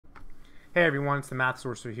Hey everyone, it's the Math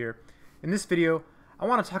Sorcerer here. In this video, I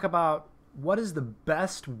want to talk about what is the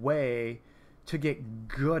best way to get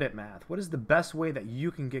good at math. What is the best way that you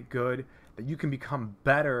can get good, that you can become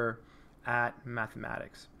better at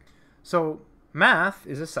mathematics? So math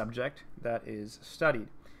is a subject that is studied.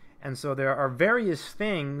 And so there are various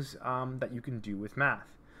things that you can do with math.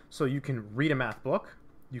 So you can read a math book,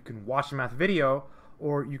 you can watch a math video,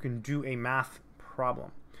 or you can do a math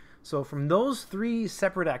problem. So from those three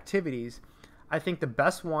separate activities, I think the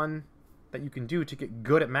best one that you can do to get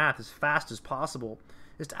good at math as fast as possible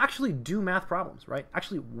is to actually do math problems, right?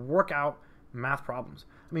 Actually work out math problems.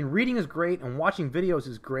 I mean, reading is great and watching videos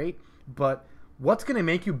is great, but what's going to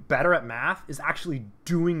make you better at math is actually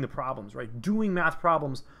doing the problems, right? Doing math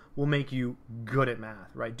problems will make you good at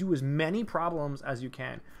math, right? Do as many problems as you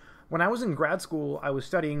can. When I was in grad school, I was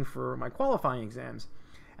studying for my qualifying exams,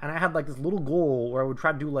 and I had like this little goal where I would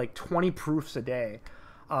try to do like 20 proofs a day.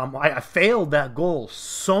 I failed that goal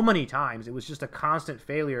so many times. It was just a constant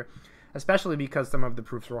failure, especially because some of the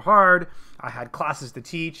proofs were hard. I had classes to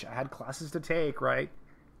teach. I had classes to take, right?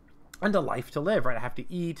 And a life to live, right? I have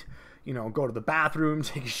to eat, you know, go to the bathroom,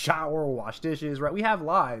 take a shower, wash dishes, right? We have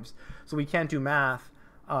lives, so we can't do math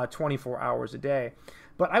 24 hours a day.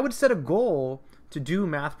 But I would set a goal to do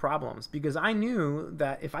math problems because I knew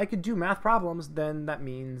that if I could do math problems, then that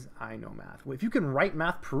means I know math. If you can write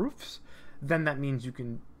math proofs, then that means you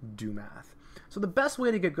can do math. So the best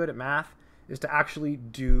way to get good at math is to actually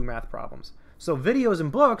do math problems. So videos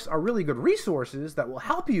and books are really good resources that will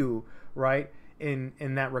help you, right, in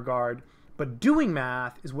that regard. But doing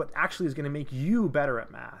math is what actually is going to make you better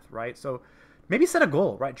at math, right? So maybe set a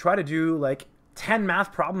goal, right? Try to do like 10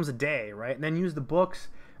 math problems a day, right? And then use the books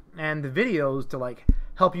and the videos to like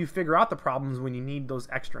help you figure out the problems when you need those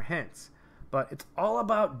extra hints. But it's all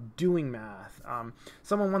about doing math.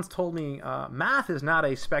 Someone once told me math is not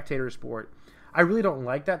a spectator sport. I really don't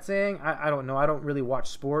like that saying. I don't know. I don't really watch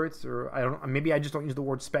sports, or maybe I just don't use the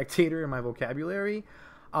word spectator in my vocabulary.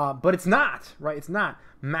 But it's not, right? It's not.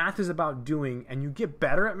 Math is about doing, and you get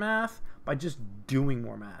better at math by just doing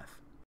more math.